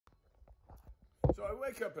So I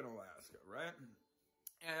wake up in Alaska, right?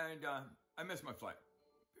 And I miss my flight.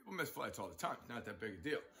 People miss flights all the time. It's not that big a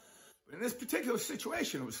deal. But in this particular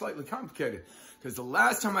situation, it was slightly complicated because the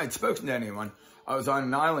last time I had spoken to anyone, I was on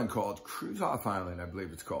an island called Cruise Off Island, I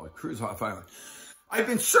believe it's called, Cruise Off Island. I've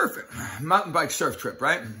been surfing, mountain bike surf trip,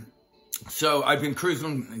 right? So I've been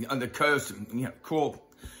cruising on the coast and, cool,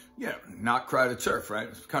 not crowded surf, right?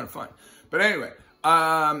 It's kind of fun. But anyway,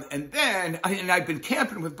 and then I've been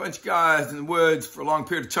camping with a bunch of guys in the woods for a long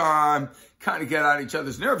period of time, kind of get on each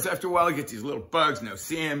other's nerves. After a while, I get these little bugs, no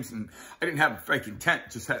seams, and I didn't have a freaking tent,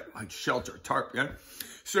 just had like shelter, tarp,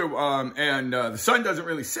 So, the sun doesn't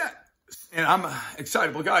really set, and I'm an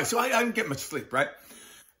excitable guy, so I didn't get much sleep, right?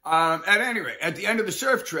 At any rate, at the end of the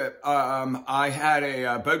surf trip, I had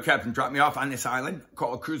a boat captain drop me off on this island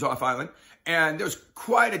called Cruise Off Island, and there was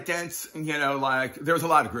quite a dense, there was a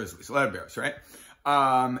lot of grizzlies, a lot of bears, right?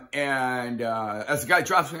 As the guy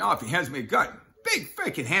drops me off, he hands me a gun. Big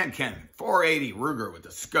freaking hand cannon, 480 Ruger with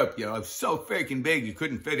a scope, it was so freaking big you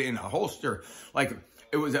couldn't fit it in a holster. Like,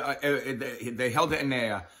 it was, they held it in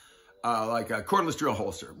a cordless drill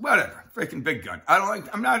holster, whatever, freaking big gun.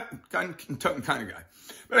 I'm not a gun-toting kind of guy.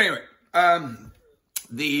 But anyway,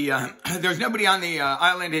 there's nobody on the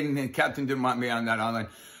island, and the captain didn't want me on that island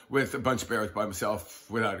with a bunch of bears by myself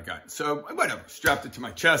without a gun. So, whatever, strapped it to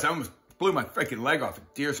my chest. I almost blew my freaking leg off. A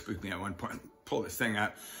deer spooked me at one point, pulled this thing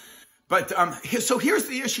out. But, so here's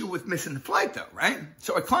the issue with missing the flight, though, right?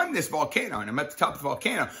 So I climbed this volcano, and I'm at the top of the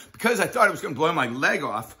volcano because I thought it was going to blow my leg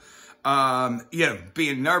off,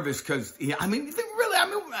 being nervous because, the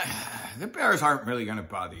bears aren't really going to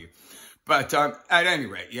bother you. But at any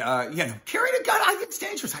rate, carrying a gun, I think it's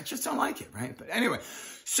dangerous. I just don't like it, right? But anyway,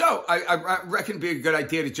 so I reckon it'd be a good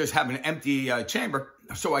idea to just have an empty chamber.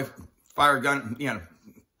 So I fire a gun,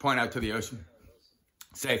 point out to the ocean.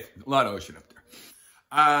 Safe, a lot of ocean up there.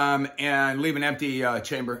 And leave an empty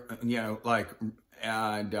chamber, or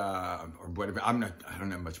whatever. I don't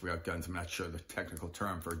know much about guns. I'm not sure the technical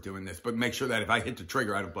term for doing this, but make sure that if I hit the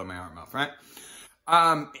trigger, I don't blow my arm off, right?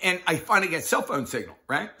 And I finally get cell phone signal,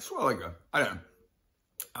 right? That's where I go. I don't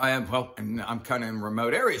know. I'm kind of in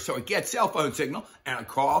remote areas, so I get cell phone signal, and I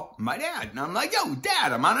call my dad. And I'm like, yo,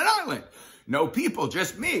 Dad, I'm on an island. No people,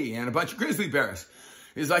 just me and a bunch of grizzly bears.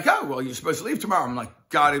 He's like, oh, well, you're supposed to leave tomorrow. I'm like,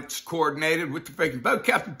 got it coordinated with the freaking boat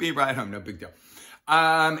captain. Be right home, no big deal.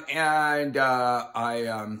 Then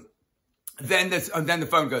the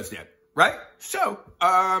phone goes dead, right? So,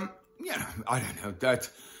 I don't know. That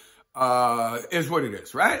is what it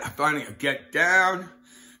is, right? I finally get down,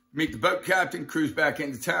 meet the boat captain, cruise back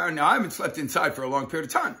into town. Now, I haven't slept inside for a long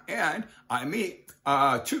period of time, and I meet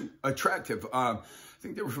two attractive, I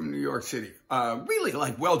think they were from New York City. Really,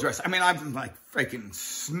 well-dressed. I'm freaking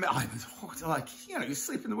you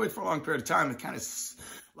sleep in the woods for a long period of time. It's kind of,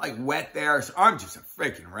 wet there. So I'm just a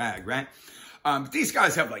freaking rag, right? These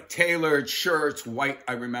guys have, tailored shirts, white,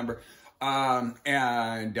 I remember.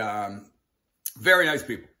 Very nice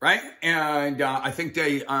people, right? And I think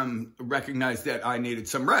they recognized that I needed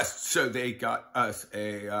some rest. So they got us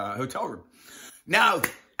a hotel room. Now,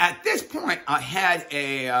 at this point, I had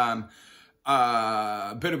a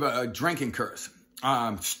bit of a drinking curse,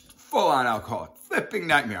 full-on alcoholic, flipping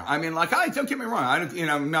nightmare. Don't get me wrong,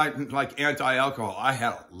 I'm not anti-alcohol. I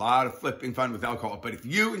had a lot of flipping fun with alcohol, but if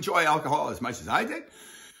you enjoy alcohol as much as I did,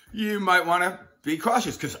 you might want to be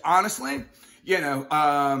cautious, because honestly, being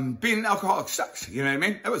an alcoholic sucks, you know what I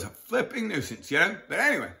mean? That was a flipping nuisance, But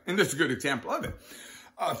anyway, and this is a good example of it.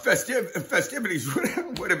 Festivities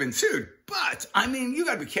would have ensued, but, you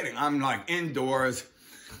gotta be kidding. I'm indoors,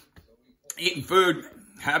 eating food,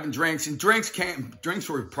 having drinks, and drinks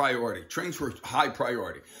were priority. Drinks were high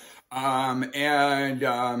priority. I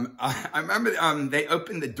remember they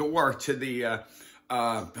opened the door to the,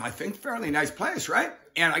 I think, fairly nice place, right?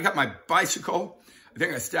 And I got my bicycle. I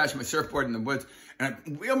think I stashed my surfboard in the woods, and I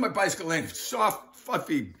wheeled my bicycle in, soft,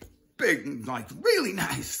 fluffy, big, really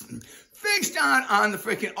nice, fixed on the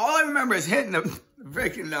freaking, all I remember is hitting the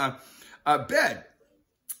freaking bed.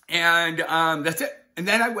 And that's it. And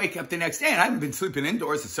then I wake up the next day, and I haven't been sleeping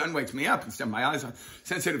indoors. The sun wakes me up and stuff. My eyes are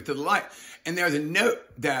sensitive to the light. And there's a note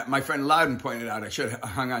that my friend Loudon pointed out. I should have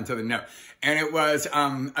hung on to the note. And it was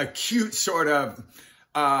a cute sort of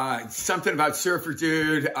something about surfer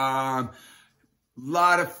dude.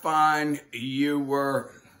 Lot of fun. You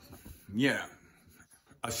were,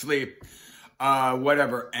 asleep.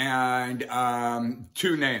 Whatever, and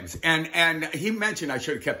 2 names. And he mentioned I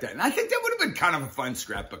should have kept that. And I think that would have been kind of a fun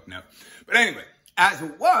scrapbook note. But anyway, As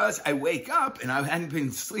it was, I wake up and I hadn't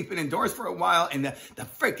been sleeping indoors for a while, and the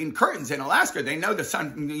freaking curtains in Alaska, they know the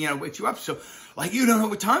sun, wakes you up. So like, you don't know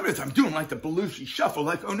what time it is. I'm doing like the Belushi shuffle,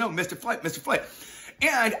 like, oh no, Mr. Flight, Mr. Flight.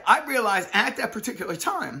 And I realized at that particular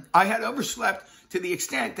time, I had overslept to the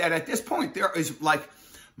extent that at this point, there is like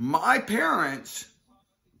my parents,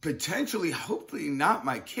 potentially, hopefully not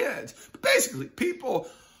my kids, but basically people,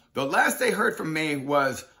 the last they heard from me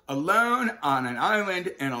was alone on an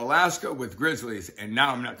island in Alaska with Grizzlies, and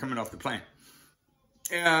now I'm not coming off the plane.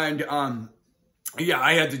 And yeah,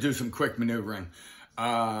 I had to do some quick maneuvering.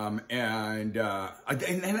 And then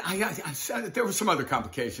I said that there were some other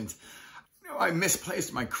complications. I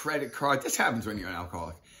misplaced my credit card. This happens when you're an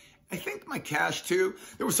alcoholic. I think my cash too.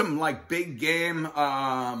 There were some like big game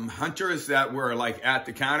hunters that were like at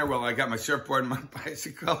the counter while I got my surfboard and my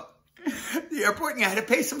bicycle. The airport, and I had to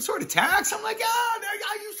pay some sort of tax. I'm like,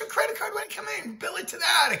 I used a credit card when I come in. Bill it to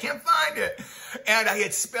that. I can't find it. And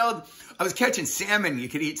I was catching salmon. You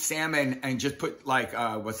could eat salmon and just put like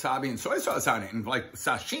wasabi and soy sauce on it, and like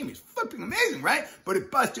sashimi. It's flipping amazing, right? But it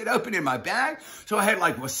busted open in my bag. So I had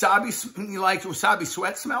like wasabi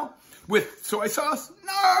sweat smell with soy sauce.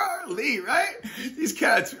 Gnarly, right? These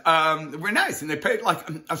cats were nice, and they paid like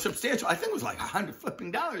a substantial, I think it was like $100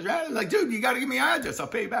 flipping, right? I was like, dude, you got to give me your address. I'll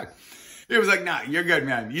pay you back. It was like, nah, you're good,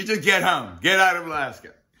 man. You just get home. Get out of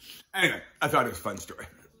Alaska. Anyway, I thought it was a fun story.